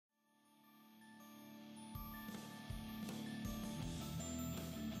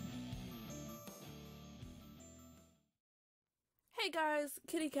Hey guys,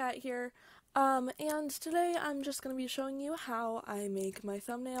 Kitty Cat here, and today I'm just going to be showing you how I make my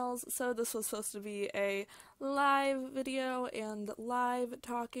thumbnails. So this was supposed to be a live video and live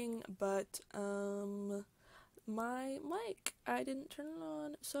talking, but, my mic, I didn't turn it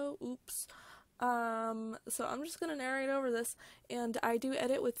on, so oops. So I'm just going to narrate over this, and I do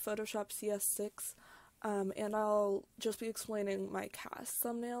edit with Photoshop CS6, and I'll just be explaining my cast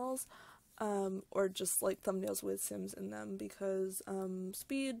thumbnails. Or just like thumbnails with Sims in them because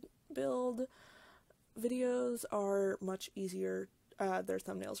speed build videos are much easier, their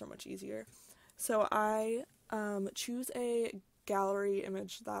thumbnails are much easier. So I choose a gallery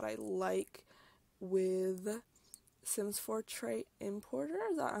image that I like with Sims 4 tray importer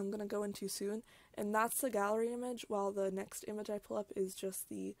that I'm going to go into soon, and that's the gallery image, while the next image I pull up is just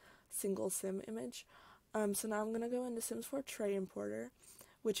the single sim image. So now I'm going to go into Sims 4 tray importer,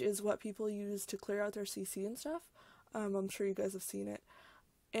 which is what people use to clear out their CC and stuff. I'm sure you guys have seen it.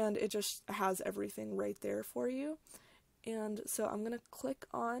 And it just has everything right there for you. And so I'm going to click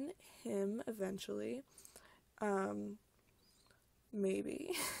on him eventually.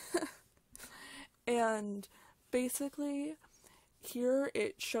 Maybe. And basically, here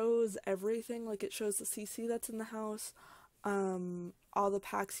it shows everything. Like, it shows the CC that's in the house, all the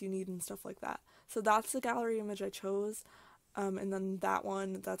packs you need and stuff like that. So that's the gallery image I chose. And then that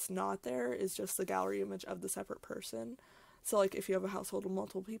one that's not there is just the gallery image of the separate person. So like if you have a household of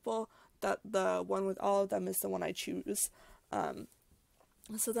multiple people, that the one with all of them is the one I choose.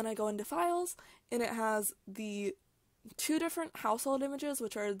 So then I go into files, and it has the two different household images,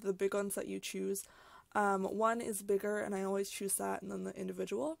 which are the big ones that you choose. One is bigger, and I always choose that, and then the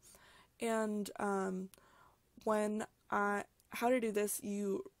individual. And how to do this,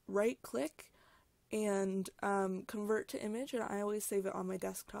 you right click and convert to image, and I always save it on my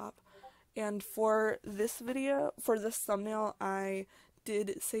desktop. And for this video, for this thumbnail, I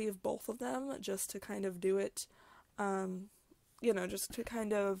did save both of them just to kind of do it, just to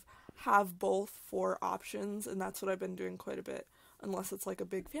kind of have both for options, and that's what I've been doing quite a bit, unless it's like a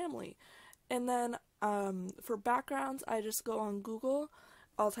big family. And then for backgrounds, I just go on Google,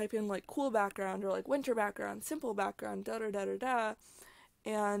 I'll type in like cool background, or like winter background, simple background, da da da da da.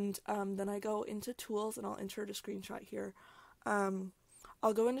 And then I go into tools, and I'll insert a screenshot here.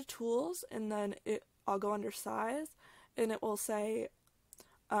 I'll go into tools, and then I'll go under size, and it will say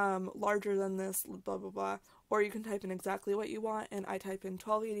larger than this, blah blah blah, or you can type in exactly what you want, and I type in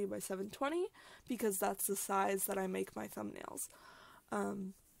 1280 by 720 because that's the size that I make my thumbnails.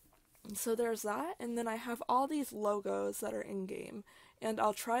 So there's that, and then I have all these logos that are in-game, and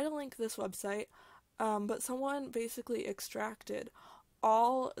I'll try to link this website, but someone basically extracted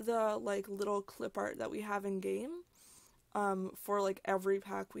all the like little clip art that we have in game for like every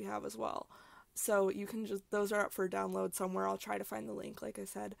pack we have as well. So you can just, those are up for download somewhere. I'll try to find the link, like I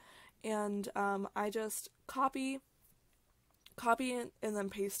said. And I just copy it and then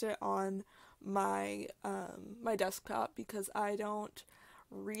paste it on my my desktop, because I don't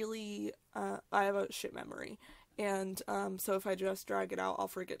really I have a shit memory. And so if I just drag it out, I'll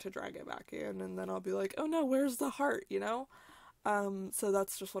forget to drag it back in, and then I'll be like, oh no, where's the heart, you know? So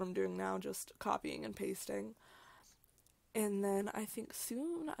that's just what I'm doing now, just copying and pasting. And then I think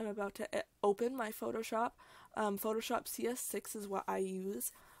soon I'm about to open my Photoshop. Photoshop CS6 is what I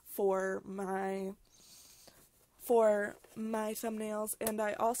use for my thumbnails, and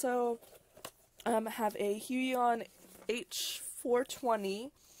I also have a Huion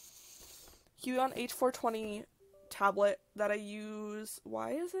H420 tablet that I use.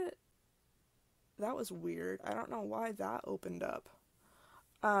 Why is it? That was weird. I don't know why that opened up.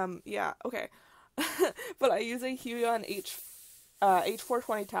 Yeah, okay. But I use a Huion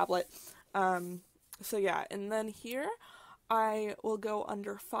H420 tablet. So yeah, and then here I will go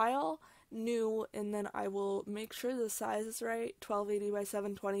under File, New, and then I will make sure the size is right, 1280 by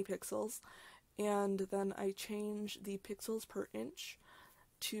 720 pixels, and then I change the pixels per inch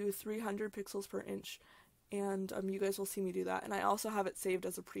to 300 pixels per inch, and you guys will see me do that. And I also have it saved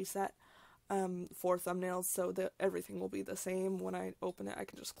as a preset for thumbnails, so that everything will be the same. When I open it, I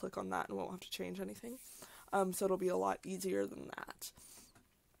can just click on that and won't have to change anything. So it'll be a lot easier than that.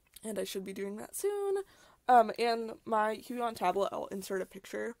 And I should be doing that soon. And my Huion tablet, I'll insert a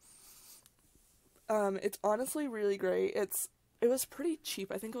picture. It's honestly really great. It was pretty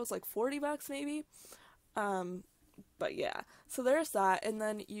cheap. I think it was like $40 maybe. But yeah, so there's that. And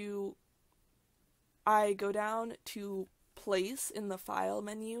then I go down to place in the file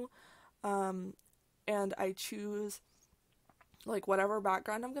menu, and I choose like whatever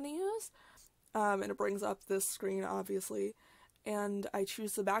background I'm going to use, and it brings up this screen obviously, and I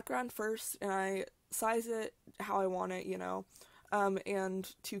choose the background first, and I size it how I want it, you know.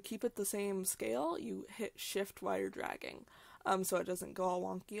 and to keep it the same scale, you hit shift while you're dragging, so it doesn't go all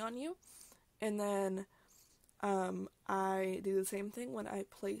wonky on you. And then I do the same thing when I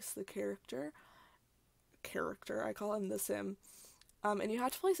place the character, I call him the sim, and you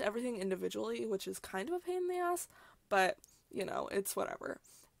have to place everything individually, which is kind of a pain in the ass, but, you know, it's whatever.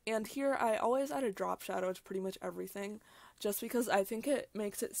 And here I always add a drop shadow to pretty much everything, just because I think it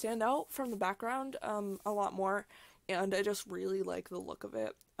makes it stand out from the background a lot more, and I just really like the look of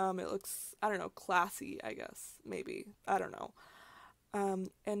it. It looks, I don't know, classy, I guess, maybe, I don't know.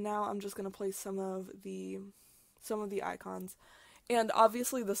 And now I'm just gonna place some of the icons, and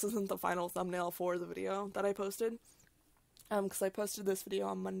obviously this isn't the final thumbnail for the video that I posted, because I posted this video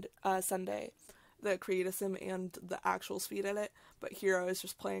on Sunday, the create a sim and the actual speed edit, but here I was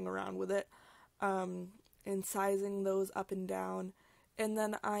just playing around with it, and sizing those up and down, and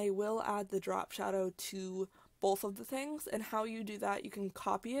then I will add the drop shadow to both of the things. And how you do that, you can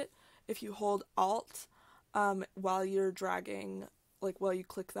copy it if you hold Alt while you're dragging, like while you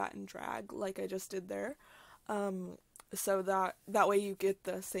click that and drag, like I just did there, so that way you get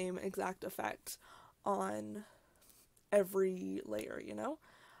the same exact effect on every layer, you know?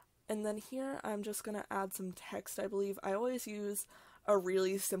 And then here I'm just gonna add some text, I believe. I always use a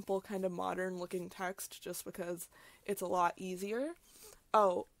really simple kind of modern looking text just because it's a lot easier.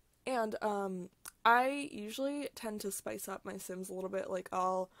 Oh, and I usually tend to spice up my Sims a little bit, like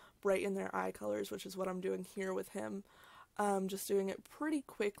I'll brighten their eye colors, which is what I'm doing here with him. Just doing it pretty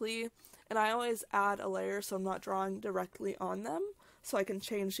quickly, and I always add a layer so I'm not drawing directly on them, so I can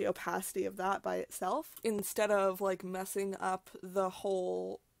change the opacity of that by itself instead of like messing up the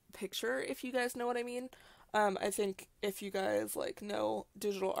whole picture, if you guys know what I mean. I think if you guys like know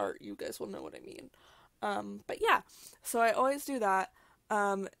digital art, you guys will know what I mean. But yeah, so I always do that,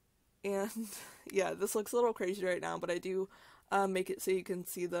 and yeah, this looks a little crazy right now, but I do make it so you can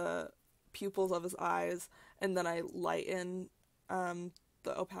see the pupils of his eyes, and then I lighten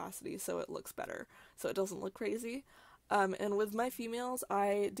the opacity so it looks better, so it doesn't look crazy. And with my females,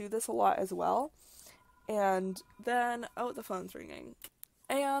 I do this a lot as well. And then, oh, the phone's ringing.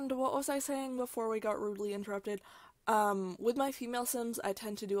 And what was I saying before we got rudely interrupted? With my female Sims, I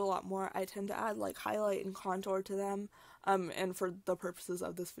tend to do a lot more. I tend to add like highlight and contour to them. And for the purposes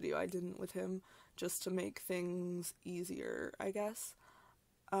of this video, I didn't with him, just to make things easier, I guess.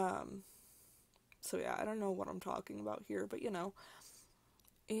 So yeah, I don't know what I'm talking about here, but you know.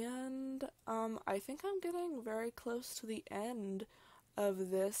 And I think I'm getting very close to the end of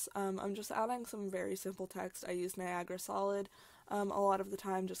this. I'm just adding some very simple text. I use Niagara Solid a lot of the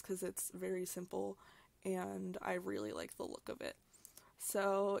time just because it's very simple and I really like the look of it.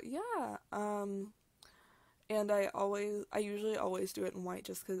 So yeah, and I usually always do it in white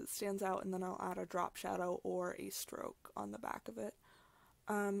just because it stands out, and then I'll add a drop shadow or a stroke on the back of it.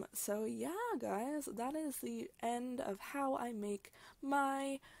 So yeah, guys, that is the end of how I make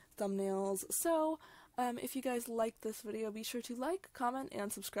my thumbnails. So, if you guys like this video, be sure to like, comment,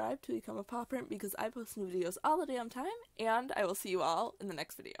 and subscribe to become a paw print, because I post new videos all the damn time, and I will see you all in the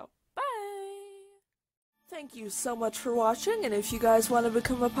next video. Bye! Thank you so much for watching, and if you guys want to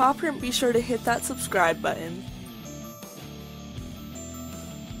become a paw print, be sure to hit that subscribe button.